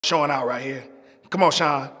Shawn out right here. Come on,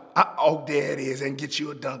 Shawn. Oh, there it is, and get you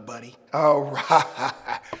a dunk, buddy. All right.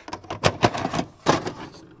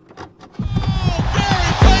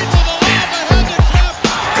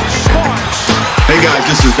 Hey guys,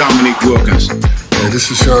 this is Dominique Wilkins. Hey, this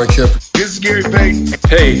is Shawn, Kemp. This is Gary Payton.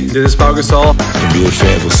 Hey, this is Pau Gasol. NBA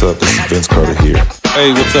fans, what's up? This is Vince Carter here.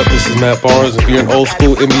 Hey, what's up? This is Matt Barnes. If you're an old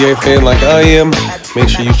school NBA fan like I am, make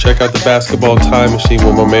sure you check out the Basketball Time Machine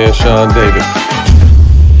with my man Shawn David.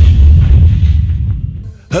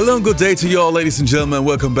 Hello and good day to you all, ladies and gentlemen.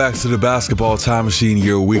 Welcome back to the Basketball Time Machine,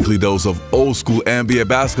 your weekly dose of old school NBA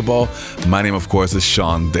basketball. My name, of course, is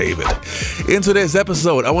Shawn David. In today's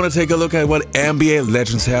episode, I want to take a look at what NBA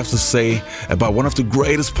legends have to say about one of the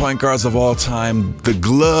greatest point guards of all time, the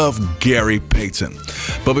glove, Gary Payton.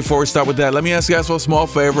 But before we start with that, let me ask you guys for a small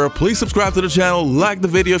favor. Please subscribe to the channel, like the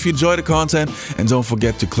video if you enjoy the content, and don't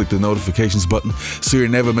forget to click the notifications button so you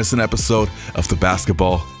never miss an episode of the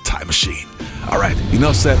Basketball Time Machine. All right,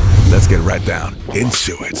 enough said, let's get right down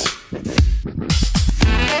into it.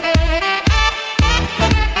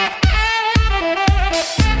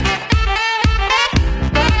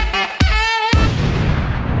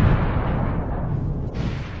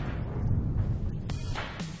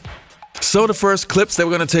 So the first clips that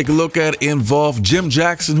we're going to take a look at involve Jim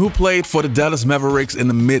Jackson, who played for the Dallas Mavericks in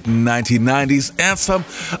the mid-1990s, and some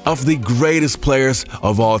of the greatest players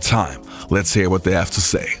of all time. Let's hear what they have to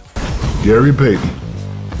say. Gary Payton,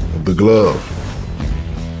 the glove,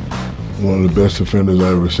 one of the best defenders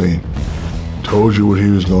I've ever seen. Told you what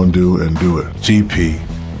he was going to do and do it. GP,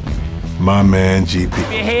 my man GP.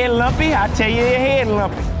 Your head lumpy, I tell you your head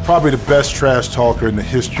lumpy. Probably the best trash talker in the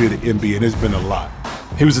history of the NBA, and there's been a lot.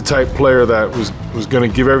 He was the type player that was going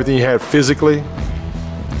to give everything he had physically,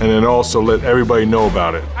 and then also let everybody know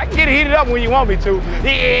about it. I can get it heated up when you want me to.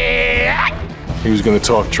 Yeah! He was going to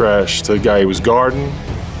talk trash to the guy he was guarding,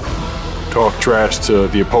 talk trash to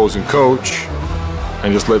the opposing coach,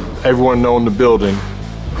 and just let everyone know in the building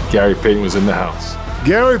Gary Payton was in the house.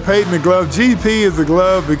 Gary Payton, the glove. GP is the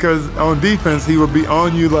glove because on defense, he would be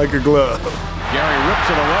on you like a glove. Gary rips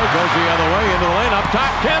it away, goes the other way into the lane. Up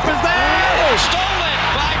top, Kemp is there! Stolen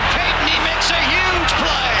by Payton. He makes a huge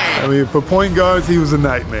play. I mean, for point guards, he was a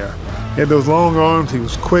nightmare. He had those long arms. He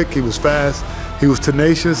was quick. He was fast. He was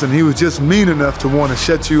tenacious, and he was just mean enough to want to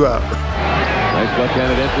shut you out. Nice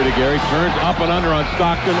left-handed entry to Gary. Turns up and under on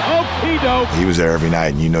Stockton. Okey-doke. He was there every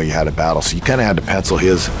night, and you know you had a battle. So you kind of had to pencil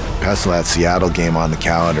that Seattle game on the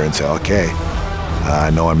calendar and say, okay, I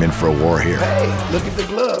know I'm in for a war here. Hey, look at the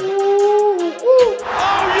glove. Oh,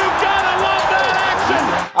 you gotta love that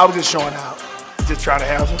action! I was just showing out. Just trying to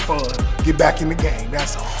have some fun. Get back in the game,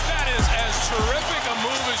 that's all. That is as terrific a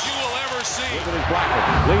move as you will ever see. Look at his bracket.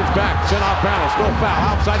 Leans back, sent off balance, still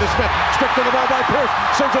foul. Outside to Smith. Stripped to the ball by Pierce.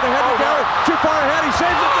 Sends it ahead to Gary. Too far ahead. He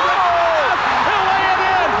saves it. He'll lay it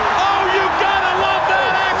in. Oh, you gotta love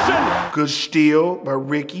that action. Good steal by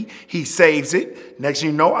Ricky. He saves it. Next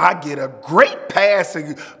thing you know, I get a great pass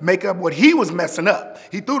to make up what he was messing up.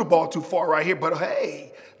 He threw the ball too far right here, but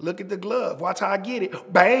hey, look at the glove. Watch how I get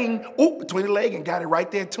it. Bang. Oop, between the leg and got it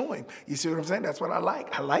right there to him. You see what I'm saying? That's what I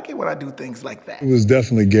like. I like it when I do things like that. It was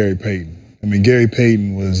definitely Gary Payton. I mean, Gary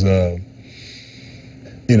Payton was, I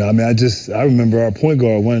remember our point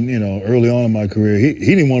guard when, early on in my career, he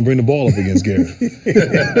didn't want to bring the ball up against Gary.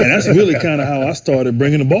 And that's really kind of how I started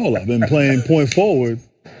bringing the ball up and playing point forward.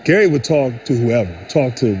 Gary would talk to whoever,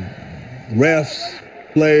 talk to refs,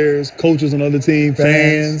 players, coaches on other teams,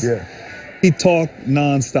 fans. Yeah. He talked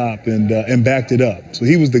nonstop and backed it up. So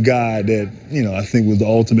he was the guy that, I think was the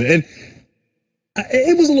ultimate. And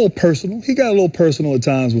it was a little personal. He got a little personal at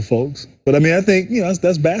times with folks. But I mean, I think,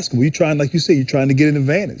 that's basketball. You're trying, like you say, you're trying to get an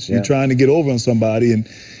advantage. Yeah. You're trying to get over on somebody. And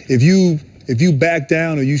if you backed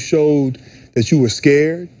down or you showed that you were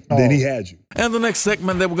scared, then he had you. And the next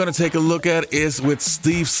segment that we're going to take a look at is with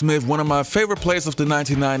Steve Smith, one of my favorite players of the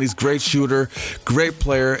 1990s. Great shooter, great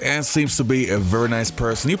player, and seems to be a very nice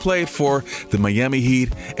person. He played for the Miami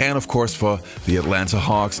Heat and, of course, for the Atlanta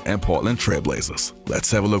Hawks and Portland Trail Blazers.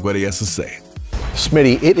 Let's have a look what he has to say.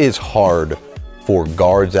 Smitty, it is hard for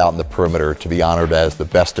guards out in the perimeter to be honored as the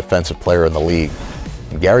best defensive player in the league.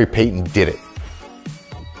 And Gary Payton did it.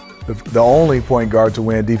 The only point guard to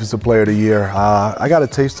win Defensive Player of the Year. I got a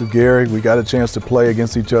taste of Gary. We got a chance to play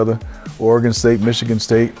against each other, Oregon State, Michigan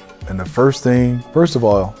State. And the first of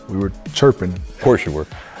all, we were chirping. Of course you were.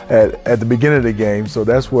 At the beginning of the game, so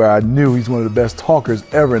that's where I knew he's one of the best talkers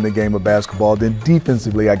ever in the game of basketball. Then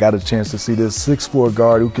defensively, I got a chance to see this 6'4"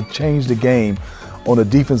 guard who could change the game on the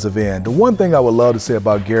defensive end. The one thing I would love to say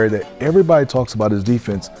about Gary that everybody talks about his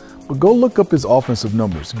defense, but go look up his offensive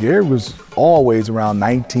numbers. Gary was always around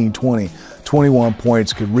 19, 20, 21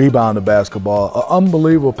 points, could rebound the basketball, an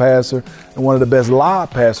unbelievable passer, and one of the best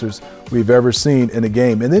lob passers we've ever seen in a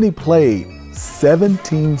game. And then he played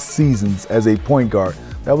 17 seasons as a point guard.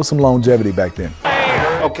 That was some longevity back then.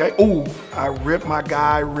 Okay, ooh, I ripped my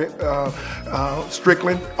guy,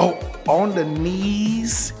 Strickland. Oh, on the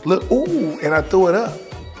knees. Look, ooh, and I threw it up.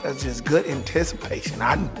 That's just good anticipation.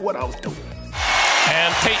 I knew what I was doing.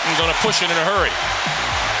 And Payton gonna push it in a hurry.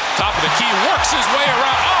 Top of the key, works his way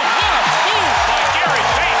around. Oh, what a move by Gary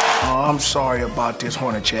Payton. Oh, I'm sorry about this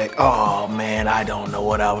Hornacek. Oh, man, I don't know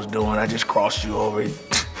what I was doing. I just crossed you over.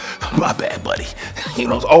 My bad, buddy. You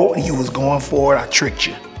know, oh, you was going for it. I tricked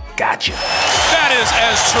you. Gotcha. That is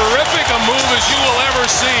as terrific a move as you will ever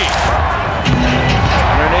see.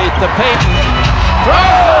 Underneath the Payton.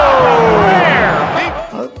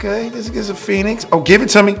 Oh! Okay, this is a Phoenix. Oh, give it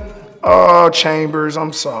to me. Oh, Chambers,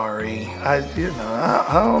 I'm sorry. I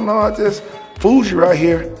don't know. I just fooled you right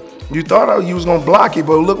here. You thought you was gonna block it,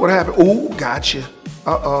 but look what happened. Ooh, gotcha.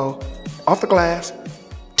 Uh-oh. Off the glass.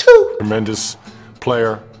 2. Tremendous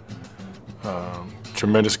player,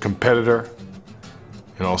 tremendous competitor,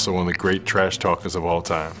 and also one of the great trash talkers of all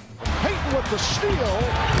time. Payton with the steal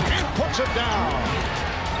and puts it down.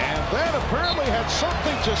 And then apparently had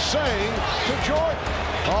something to say to Jordan.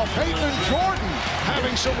 Payton and Jordan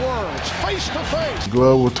having some words, face to face.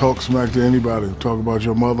 Glove will talk smack to anybody. We'll talk about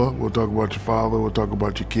your mother, we'll talk about your father, we'll talk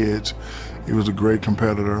about your kids. He was a great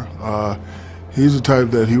competitor. He's the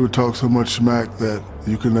type that he would talk so much smack that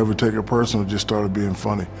you could never take it personal, just started being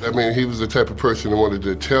funny. I mean, he was the type of person who wanted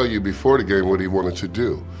to tell you before the game what he wanted to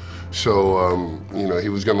do. So, you know, he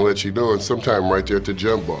was going to let you know, and sometime right there at the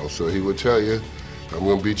jump ball. So he would tell you, I'm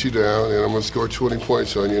going to beat you down, and I'm going to score 20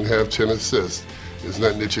 points on you and have 10 assists. There's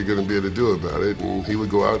nothing that you're going to be able to do about it. And he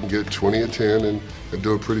would go out and get 20 or 10 and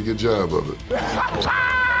do a pretty good job of it.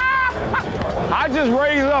 I just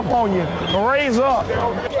raise up on you. Raise up.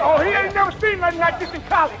 Oh, he ain't never seen nothing like this in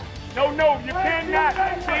college. No, you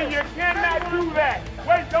cannot. See, you cannot do that.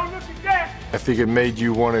 Wait, don't look at that. I think it made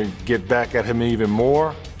you want to get back at him even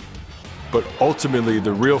more. But ultimately,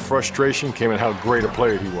 the real frustration came in how great a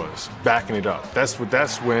player he was, backing it up. That's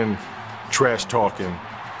when trash talking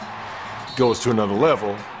goes to another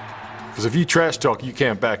level. Because if you trash talk, you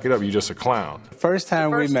can't back it up. You're just a clown. First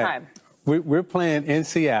time we met, we're playing in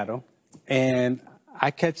Seattle, and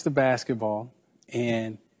I catch the basketball,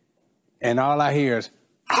 and all I hear is,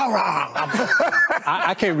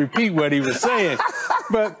 I can't repeat what he was saying,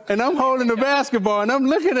 and I'm holding the basketball, and I'm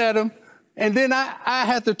looking at him, and then I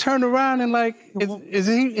had to turn around and like, is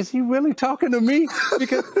he really talking to me?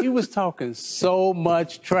 Because he was talking so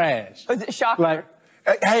much trash. Shocker. Like,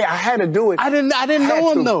 hey, I had to do it. I didn't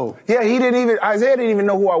know him though. Yeah, Isaiah didn't even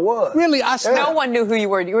know who I was. Really, no one knew who you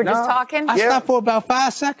were. You were just talking? I stopped for about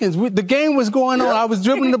 5 seconds. The game was going on. I was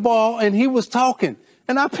dribbling the ball, and he was talking.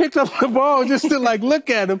 And I picked up the ball just to like look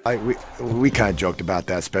at him. We kind of joked about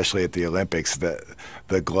that, especially at the Olympics.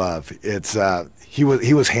 The glove. It's he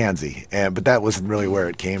was handsy, but that wasn't really where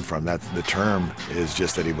it came from. That's the term is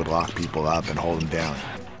just that he would lock people up and hold them down.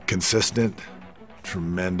 Consistent,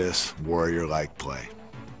 tremendous warrior-like play.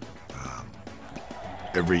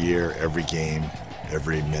 Every year, every game,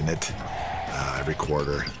 every minute, every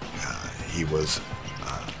quarter, he was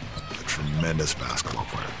a tremendous basketball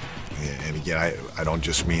player. And again, I don't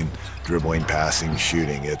just mean dribbling, passing,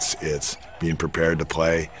 shooting. It's being prepared to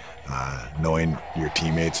play, knowing your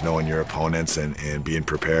teammates, knowing your opponents, and being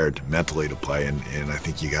prepared mentally to play. And I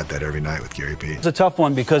think you got that every night with Gary Payton. It's a tough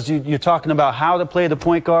one because you're talking about how to play the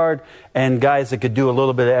point guard and guys that could do a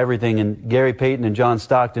little bit of everything. And Gary Payton and John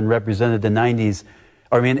Stockton represented the 90s,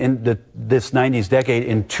 this 90s decade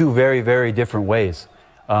in two very, very different ways.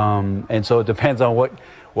 And so it depends on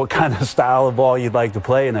what kind of style of ball you'd like to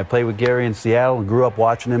play. And I played with Gary in Seattle and grew up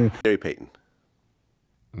watching him. Gary Payton?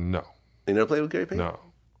 No. You never played with Gary Payton? No.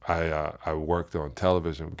 I worked on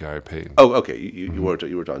television with Gary Payton. Oh, okay. You worked on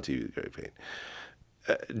TV with Gary Payton.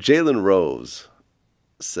 Jalen Rose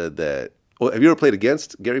said that. Well, have you ever played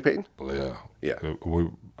against Gary Payton? Yeah. Yeah.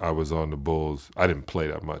 I was on the Bulls. I didn't play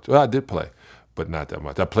that much. Well, I did play, but not that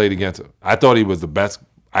much. I played against him. I thought he was the best.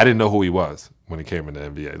 I didn't know who he was when he came in the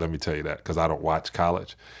NBA. Let me tell you that, because I don't watch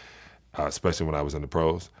college, especially when I was in the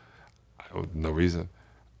pros. No reason.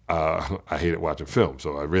 I hated watching film,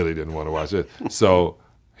 so I really didn't want to watch it. So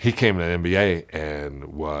he came in the NBA and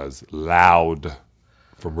was loud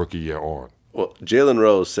from rookie year on. Well, Jalen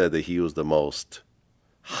Rose said that he was the most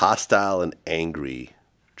hostile and angry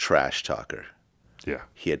trash talker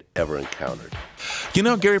he had ever encountered. You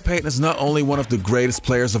know, Gary Payton is not only one of the greatest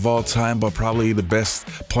players of all time, but probably the best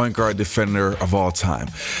point guard defender of all time.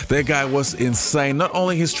 That guy was insane. Not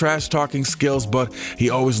only his trash-talking skills, but he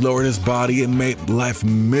always lowered his body and made life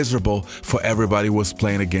miserable for everybody who was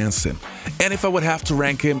playing against him. And if I would have to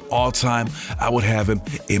rank him all time, I would have him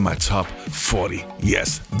in my top 40.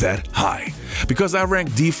 Yes, that high. Because I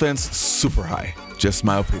rank defense super high. Just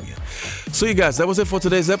my opinion. So you guys, that was it for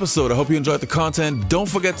today's episode. I hope you enjoyed the content. Don't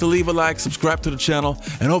forget to leave a like, subscribe to the channel,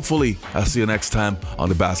 and hopefully I'll see you next time on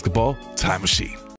the Basketball Time Machine.